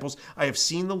disciples, I have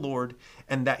seen the Lord,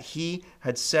 and that he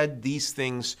had said these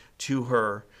things to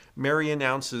her. Mary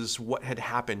announces what had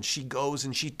happened. She goes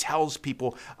and she tells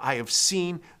people, I have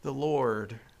seen the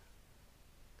Lord.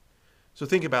 So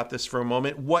think about this for a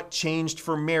moment. What changed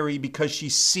for Mary because she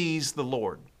sees the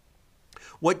Lord?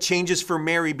 What changes for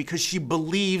Mary because she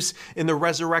believes in the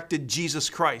resurrected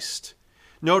Jesus Christ?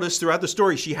 Notice throughout the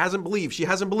story, she hasn't believed, she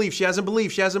hasn't believed, she hasn't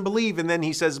believed, she hasn't believed. And then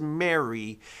he says,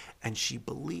 Mary, and she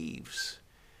believes.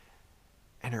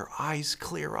 And her eyes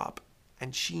clear up,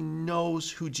 and she knows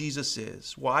who Jesus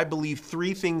is. Well, I believe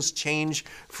three things change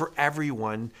for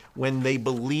everyone when they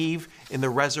believe in the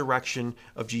resurrection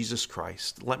of Jesus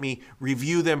Christ. Let me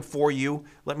review them for you.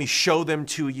 Let me show them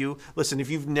to you. Listen,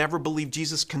 if you've never believed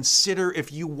Jesus, consider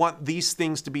if you want these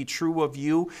things to be true of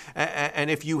you. And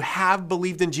if you have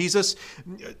believed in Jesus,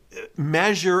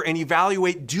 measure and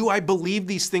evaluate, do I believe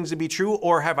these things to be true,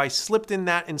 or have I slipped in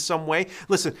that in some way?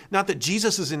 Listen, not that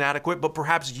Jesus is inadequate, but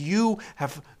perhaps you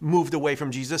have moved away away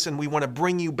from Jesus, and we want to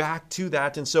bring you back to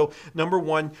that. And so, number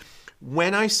one,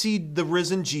 when I see the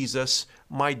risen Jesus,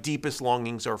 my deepest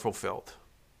longings are fulfilled.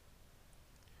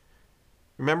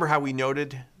 Remember how we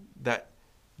noted that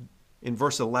in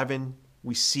verse 11,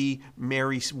 we see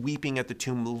Mary weeping at the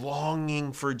tomb,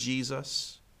 longing for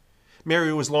Jesus.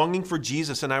 Mary was longing for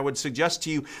Jesus, and I would suggest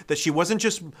to you that she wasn't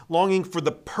just longing for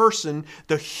the person,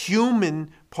 the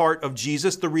human part of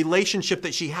Jesus, the relationship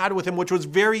that she had with him, which was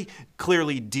very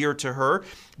clearly dear to her,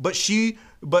 but she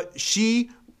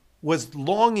was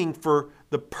longing for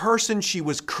the person she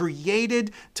was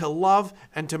created to love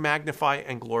and to magnify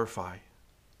and glorify.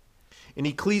 In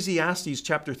Ecclesiastes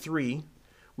chapter 3,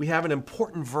 we have an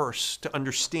important verse to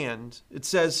understand. It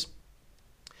says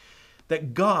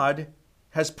that God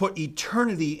has put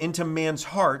eternity into man's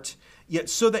heart, yet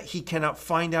so that he cannot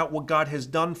find out what God has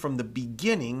done from the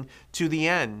beginning to the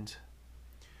end.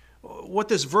 What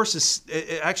this verse is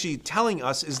actually telling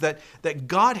us is that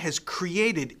God has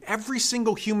created every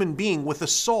single human being with a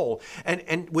soul.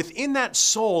 And within that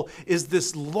soul is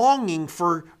this longing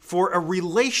for a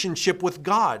relationship with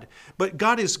God. But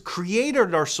God has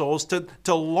created our souls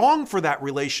to long for that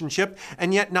relationship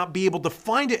and yet not be able to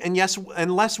find it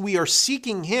unless we are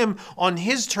seeking him on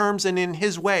his terms and in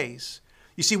his ways.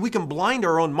 You see, we can blind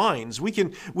our own minds. We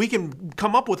can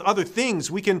come up with other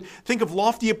things. We can think of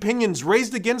lofty opinions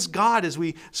raised against God, as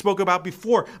we spoke about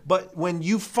before. But when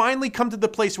you finally come to the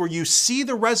place where you see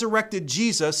the resurrected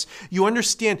Jesus, you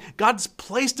understand God's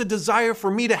placed a desire for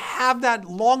me to have that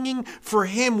longing for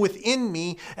him within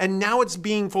me. And now it's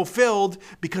being fulfilled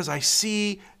because I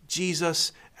see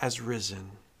Jesus as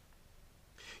risen.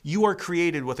 You are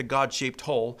created with a God-shaped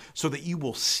hole so that you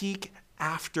will seek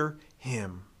after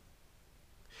him.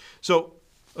 So,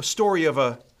 a story of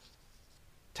a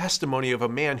testimony of a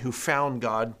man who found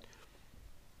God.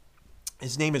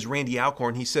 His name is Randy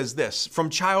Alcorn. He says this: "From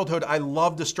childhood, I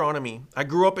loved astronomy. I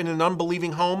grew up in an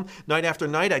unbelieving home. Night after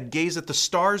night, I'd gaze at the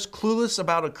stars, clueless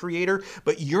about a creator,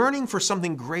 but yearning for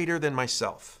something greater than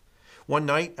myself. One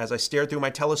night, as I stared through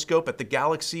my telescope at the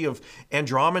galaxy of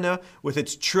Andromeda with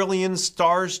its trillion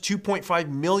stars 2.5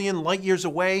 million light years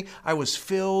away, I was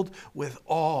filled with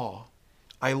awe.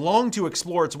 I longed to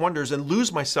explore its wonders and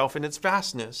lose myself in its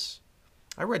vastness.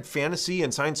 I read fantasy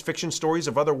and science fiction stories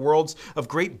of other worlds, of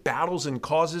great battles and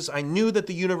causes. I knew that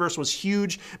the universe was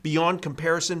huge beyond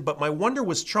comparison, but my wonder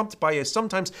was trumped by a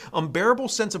sometimes unbearable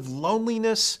sense of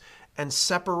loneliness and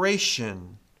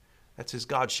separation." That's his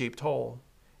God-shaped hole.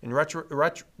 In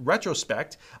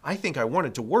retrospect, I think I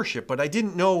wanted to worship, but I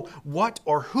didn't know what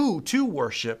or who to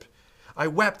worship. I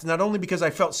wept not only because I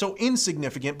felt so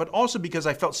insignificant, but also because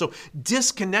I felt so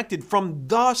disconnected from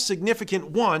the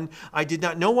significant one I did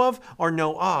not know of or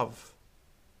know of.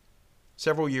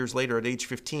 Several years later, at age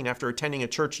 15, after attending a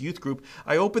church youth group,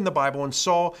 I opened the Bible and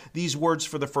saw these words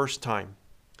for the first time.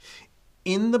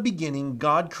 "In the beginning,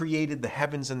 God created the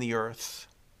heavens and the earth."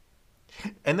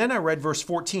 And then I read verse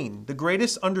 14, the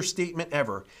greatest understatement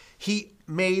ever. "He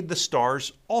made the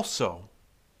stars also."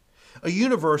 A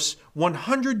universe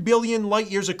 100 billion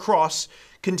light years across,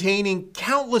 containing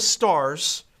countless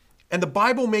stars, and the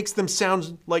Bible makes them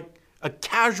sound like a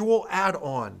casual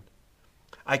add-on.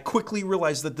 I quickly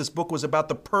realized that this book was about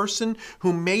the person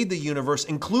who made the universe,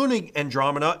 including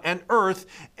Andromeda and Earth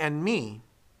and me.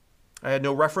 I had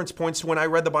no reference points when I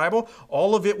read the Bible.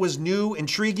 All of it was new,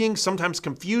 intriguing, sometimes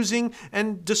confusing,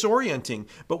 and disorienting.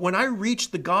 But when I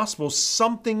reached the Gospels,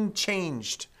 something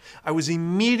changed. I was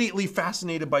immediately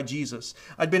fascinated by Jesus.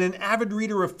 I'd been an avid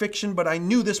reader of fiction, but I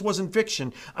knew this wasn't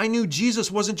fiction. I knew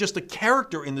Jesus wasn't just a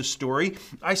character in the story.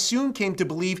 I soon came to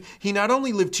believe he not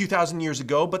only lived 2,000 years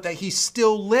ago, but that he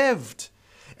still lived.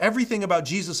 Everything about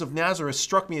Jesus of Nazareth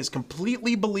struck me as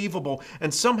completely believable,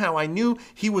 and somehow I knew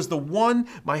he was the one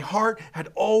my heart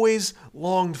had always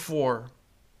longed for.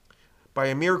 By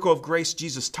a miracle of grace,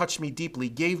 Jesus touched me deeply,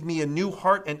 gave me a new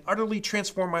heart, and utterly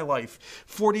transformed my life.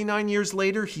 49 years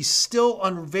later, he's still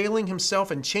unveiling himself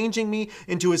and changing me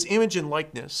into his image and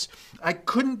likeness. I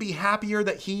couldn't be happier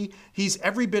that he's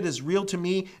every bit as real to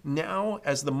me now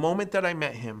as the moment that I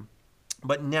met him.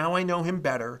 But now I know him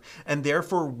better and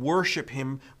therefore worship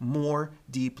him more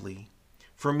deeply.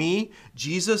 For me,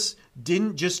 Jesus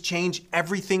didn't just change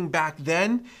everything back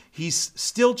then, he's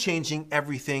still changing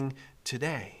everything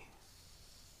today.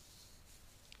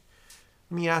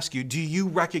 Let me ask you, do you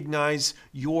recognize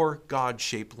your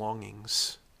God-shaped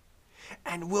longings?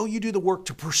 And will you do the work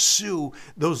to pursue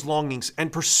those longings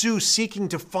and pursue seeking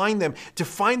to find them, to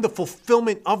find the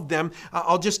fulfillment of them?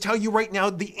 I'll just tell you right now,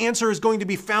 the answer is going to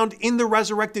be found in the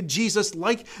resurrected Jesus,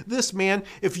 like this man.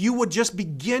 If you would just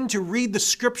begin to read the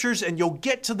scriptures, and you'll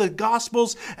get to the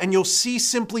Gospels and you'll see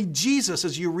simply Jesus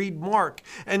as you read Mark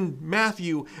and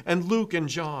Matthew and Luke and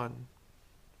John.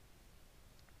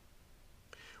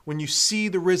 When you see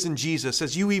the risen Jesus,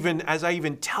 as I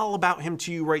even tell about him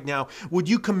to you right now, would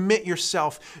you commit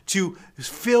yourself to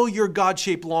fill your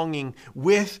God-shaped longing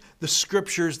with the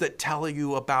scriptures that tell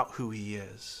you about who he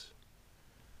is?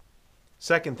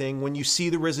 Second thing, when you see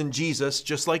the risen Jesus,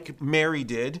 just like Mary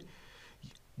did,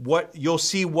 you'll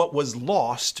see what was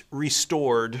lost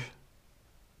restored.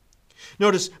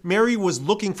 Notice, Mary was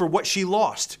looking for what she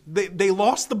lost. They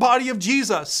lost the body of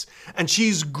Jesus, and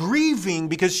she's grieving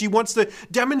because she wants to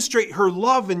demonstrate her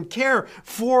love and care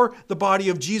for the body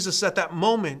of Jesus at that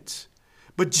moment.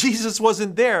 But Jesus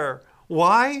wasn't there.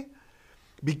 Why?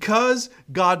 Because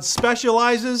God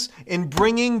specializes in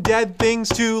bringing dead things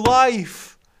to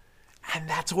life. And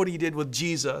that's what he did with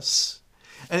Jesus.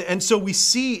 And so we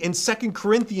see in 2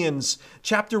 Corinthians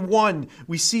chapter 1,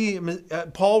 we see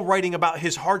Paul writing about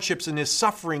his hardships and his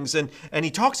sufferings, and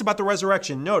he talks about the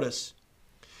resurrection. Notice,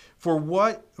 for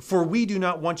we do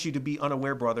not want you to be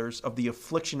unaware, brothers, of the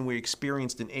affliction we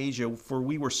experienced in Asia, for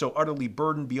we were so utterly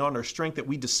burdened beyond our strength that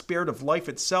we despaired of life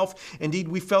itself. Indeed,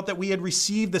 we felt that we had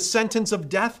received the sentence of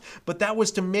death, but that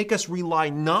was to make us rely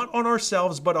not on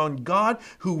ourselves, but on God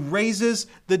who raises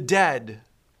the dead.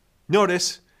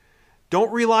 Notice,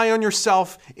 don't rely on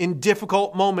yourself in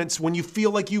difficult moments when you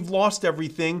feel like you've lost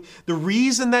everything. The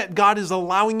reason that God is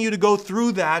allowing you to go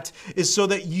through that is so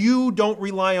that you don't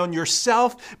rely on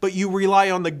yourself, but you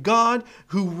rely on the God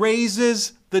who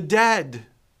raises the dead.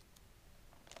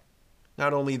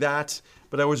 Not only that,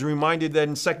 but I was reminded that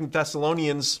in 2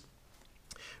 Thessalonians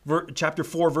chapter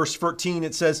 4, verse 13,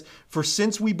 it says, "For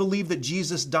since we believe that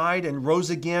Jesus died and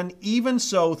rose again, even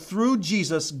so, through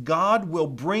Jesus, God will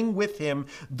bring with him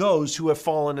those who have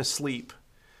fallen asleep."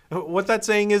 What that's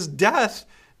saying is death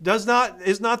is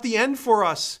not the end for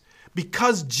us.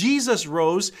 Because Jesus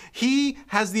rose, he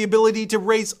has the ability to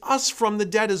raise us from the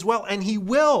dead as well. And he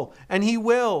will.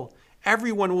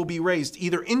 Everyone will be raised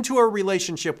either into a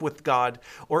relationship with God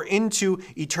or into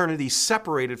eternity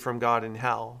separated from God in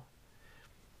hell.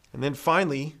 And then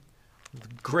finally,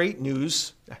 great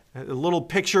news, a little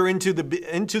picture into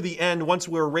the end once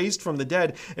we're raised from the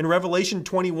dead. In Revelation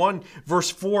 21, verse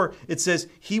 4, it says,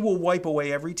 "He will wipe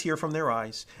away every tear from their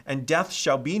eyes, and death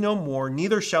shall be no more,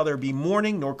 neither shall there be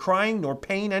mourning, nor crying, nor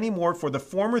pain anymore, for the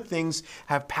former things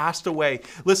have passed away."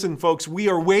 Listen, folks, we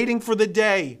are waiting for the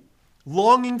day,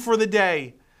 longing for the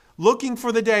day, looking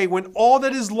for the day when all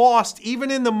that is lost,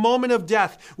 even in the moment of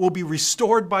death, will be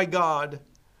restored by God.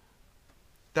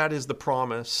 That is the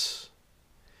promise.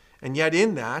 And yet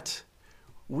in that,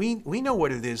 we know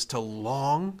what it is to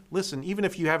long. Listen, even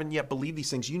if you haven't yet believed these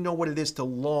things, you know what it is to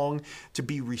long to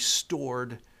be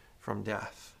restored from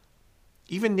death.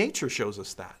 Even nature shows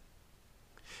us that.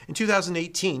 In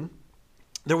 2018,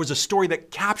 there was a story that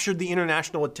captured the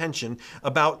international attention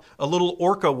about a little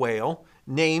orca whale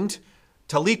named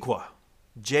Tahlequah,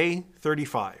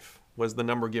 J35. Was the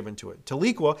number given to it.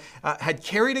 Tahlequah had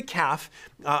carried a calf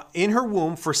in her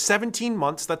womb for 17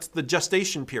 months. That's the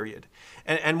gestation period.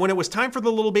 And when it was time for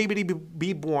the little baby to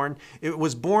be born, it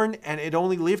was born and it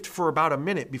only lived for about a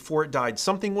minute before it died.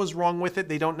 Something was wrong with it.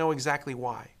 They don't know exactly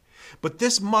why. But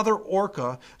this mother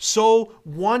orca, so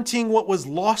wanting what was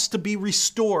lost to be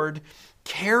restored,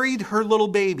 carried her little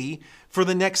baby for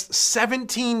the next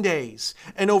 17 days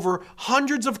and over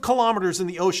hundreds of kilometers in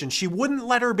the ocean. She wouldn't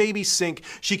let her baby sink.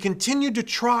 She continued to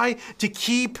try to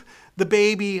keep the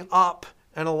baby up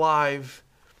and alive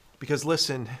because,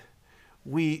 listen,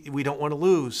 we don't want to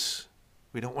lose.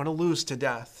 We don't want to lose to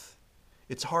death.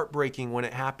 It's heartbreaking when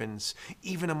it happens,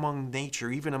 even among nature,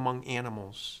 even among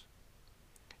animals.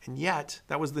 And yet,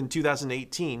 that was in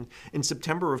 2018. In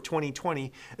September of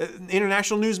 2020,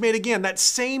 international news made again. That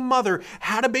same mother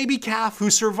had a baby calf who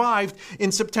survived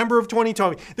in September of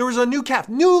 2020. There was a new calf,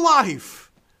 new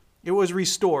life. It was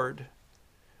restored.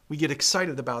 We get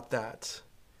excited about that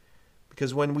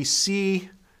because when we see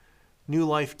new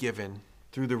life given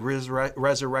through the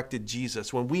resurrected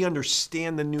Jesus, when we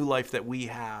understand the new life that we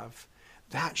have,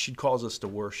 that should cause us to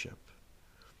worship.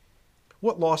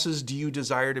 What losses do you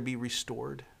desire to be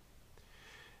restored?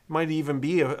 It might even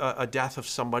be a death of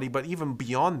somebody, but even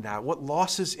beyond that, what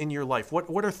losses in your life?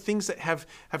 What are things that have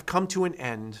come to an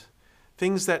end?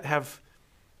 Things that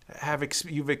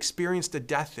you've experienced a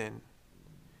death in?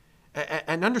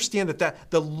 And understand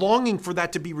that the longing for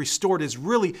that to be restored is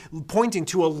really pointing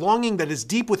to a longing that is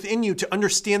deep within you to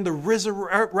understand the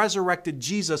resurrected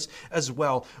Jesus as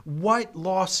well. What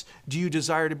loss do you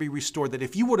desire to be restored? That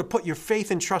if you were to put your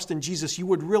faith and trust in Jesus, you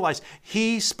would realize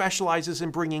he specializes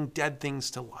in bringing dead things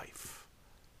to life.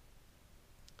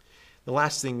 The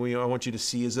last thing I want you to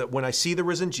see is that when I see the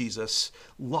risen Jesus,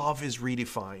 love is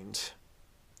redefined.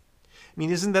 I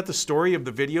mean, isn't that the story of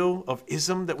the video of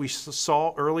Ism that we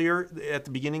saw earlier at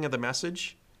the beginning of the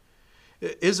message?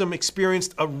 Ism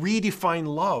experienced a redefined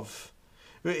love.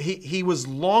 He was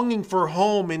longing for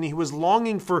home, and he was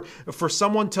longing for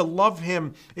someone to love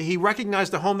him. He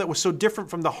recognized a home that was so different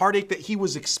from the heartache that he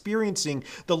was experiencing,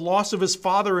 the loss of his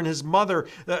father and his mother,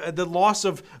 the loss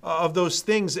of those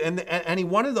things. And he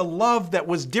wanted a love that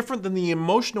was different than the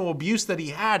emotional abuse that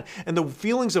he had and the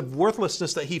feelings of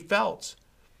worthlessness that he felt.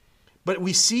 But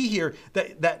we see here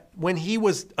that when he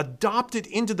was adopted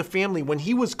into the family, when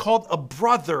he was called a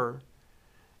brother,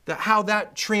 how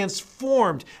that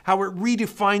transformed, how it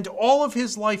redefined all of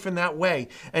his life in that way.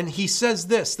 And he says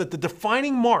this, that the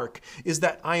defining mark is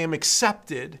that I am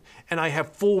accepted and I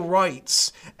have full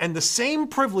rights and the same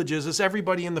privileges as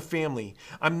everybody in the family.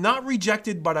 I'm not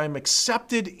rejected, but I'm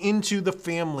accepted into the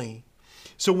family.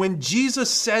 So when Jesus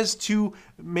says to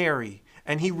Mary,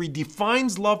 and he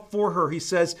redefines love for her. He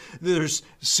says, there's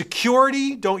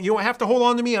security. You don't have to hold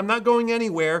on to me. I'm not going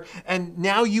anywhere. And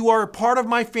now you are a part of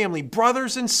my family,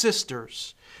 brothers and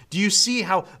sisters. Do you see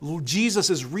how Jesus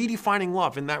is redefining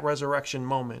love in that resurrection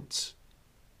moment?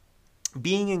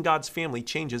 Being in God's family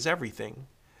changes everything.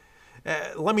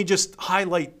 Let me just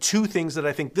highlight two things that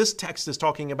I think this text is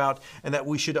talking about and that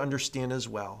we should understand as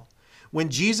well. When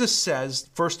Jesus says,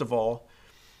 first of all,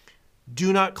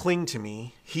 do not cling to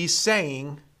me, he's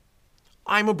saying,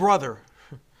 I'm a brother.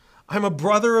 I'm a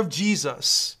brother of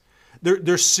Jesus.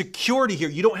 There's security here.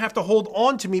 You don't have to hold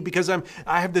on to me because I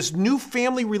have this new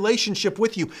family relationship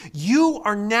with you. You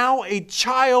are now a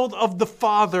child of the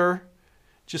Father,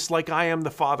 just like I am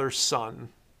the Father's son.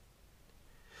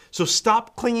 So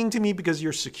stop clinging to me because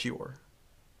you're secure.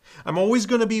 I'm always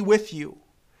going to be with you.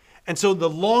 And so the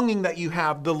longing that you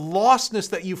have, the lostness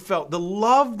that you felt, the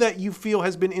love that you feel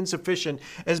has been insufficient,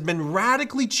 has been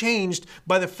radically changed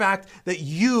by the fact that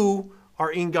you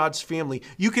are in God's family.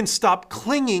 You can stop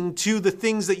clinging to the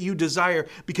things that you desire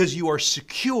because you are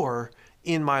secure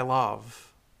in my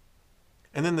love.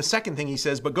 And then the second thing he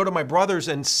says, but go to my brothers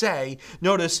and say,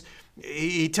 notice,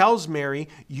 he tells Mary,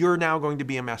 you're now going to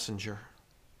be a messenger.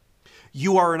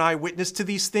 You are an eyewitness to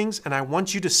these things, and I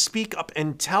want you to speak up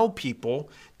and tell people,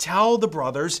 tell the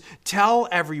brothers, tell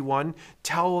everyone,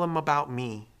 tell them about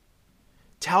me.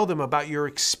 Tell them about your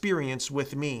experience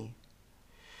with me.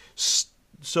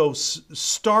 So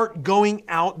start going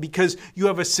out because you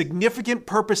have a significant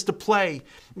purpose to play.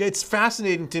 It's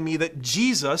fascinating to me that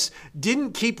Jesus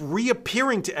didn't keep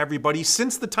reappearing to everybody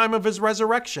since the time of his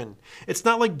resurrection. It's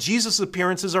not like Jesus'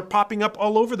 appearances are popping up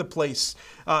all over the place.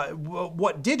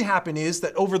 What did happen is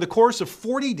that over the course of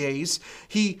 40 days,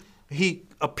 he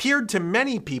appeared to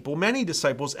many people, many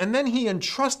disciples, and then he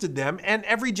entrusted them and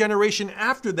every generation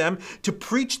after them to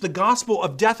preach the gospel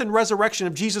of death and resurrection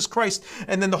of Jesus Christ.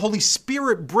 And then the Holy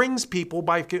Spirit brings people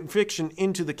by conviction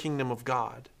into the kingdom of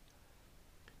God.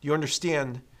 You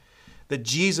understand that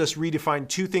Jesus redefined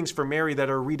two things for Mary that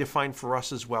are redefined for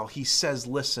us as well. He says,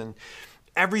 listen,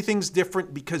 everything's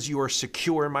different because you are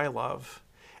secure in my love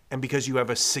and because you have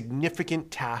a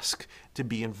significant task to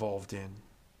be involved in.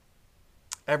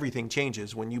 Everything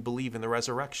changes when you believe in the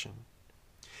resurrection.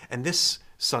 And this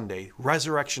Sunday,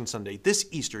 Resurrection Sunday, this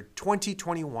Easter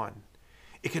 2021,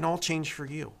 it can all change for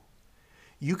you.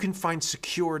 You can find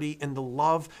security in the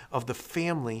love of the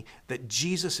family that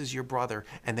Jesus is your brother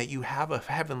and that you have a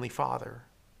heavenly Father.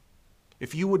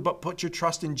 If you would but put your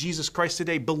trust in Jesus Christ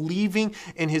today, believing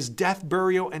in his death,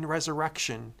 burial, and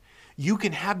resurrection, you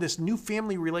can have this new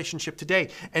family relationship today,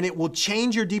 and it will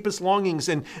change your deepest longings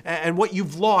and what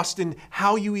you've lost and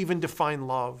how you even define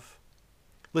love.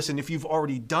 Listen, if you've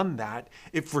already done that,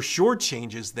 it for sure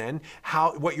changes then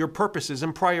what your purposes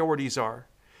and priorities are.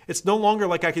 It's no longer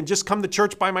like I can just come to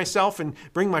church by myself and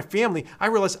bring my family. I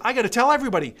realize I got to tell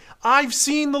everybody, I've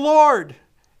seen the Lord,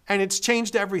 and it's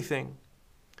changed everything.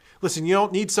 Listen, you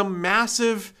don't need some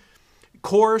massive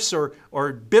course or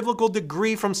biblical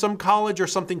degree from some college or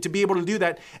something to be able to do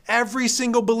that. Every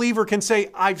single believer can say,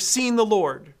 I've seen the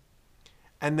Lord.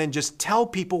 And then just tell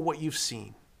people what you've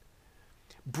seen.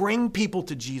 Bring people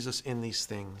to Jesus in these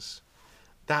things.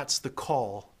 That's the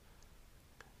call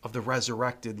of the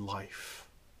resurrected life.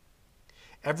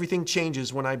 Everything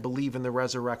changes when I believe in the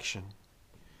resurrection.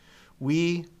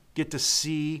 We get to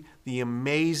see the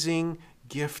amazing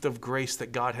gift of grace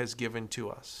that God has given to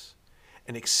us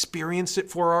and experience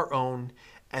it for our own.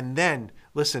 And then,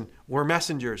 listen, we're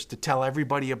messengers to tell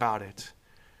everybody about it.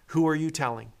 Who are you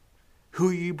telling? Who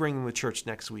are you bringing to church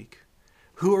next week?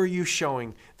 Who are you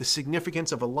showing the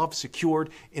significance of a love secured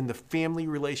in the family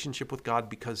relationship with God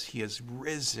because he has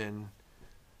risen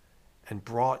and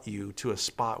brought you to a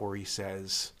spot where he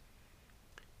says,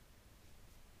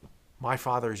 my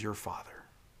Father is your Father.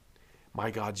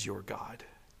 My God's your God.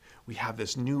 We have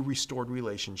this new restored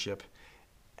relationship.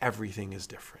 Everything is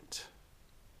different.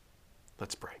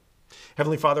 Let's pray.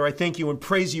 Heavenly Father, I thank you and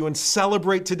praise you and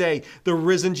celebrate today the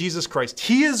risen Jesus Christ.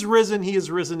 He is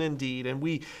risen indeed. And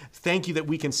we thank you that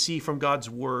we can see from God's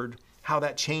word how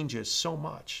that changes so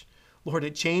much. Lord,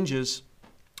 it changes,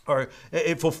 or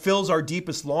it fulfills our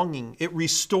deepest longing. It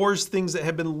restores things that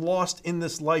have been lost in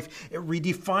this life. It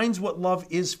redefines what love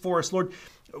is for us. Lord,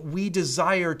 we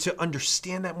desire to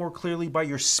understand that more clearly by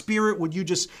your Spirit. Would you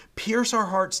just pierce our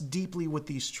hearts deeply with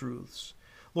these truths?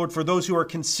 Lord, for those who are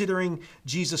considering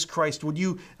Jesus Christ, would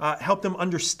you help them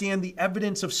understand the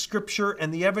evidence of Scripture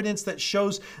and the evidence that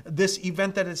shows this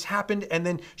event that has happened, and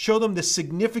then show them the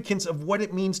significance of what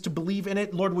it means to believe in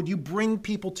it? Lord, would you bring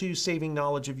people to saving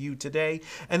knowledge of you today?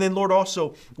 And then, Lord,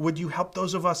 also, would you help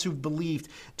those of us who've believed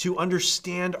to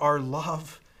understand our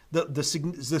love, the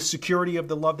security of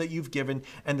the love that you've given,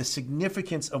 and the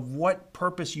significance of what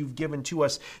purpose you've given to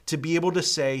us to be able to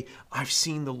say, I've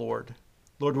seen the Lord.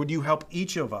 Lord, would you help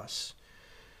each of us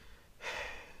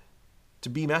to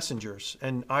be messengers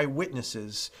and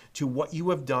eyewitnesses to what you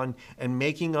have done and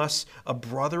making us a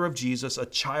brother of Jesus, a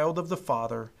child of the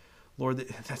Father. Lord,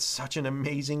 that's such an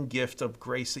amazing gift of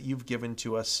grace that you've given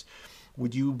to us.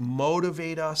 Would you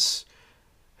motivate us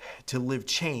to live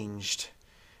changed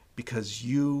because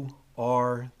you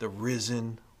are the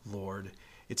risen Lord?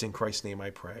 It's in Christ's name I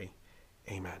pray.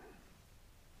 Amen.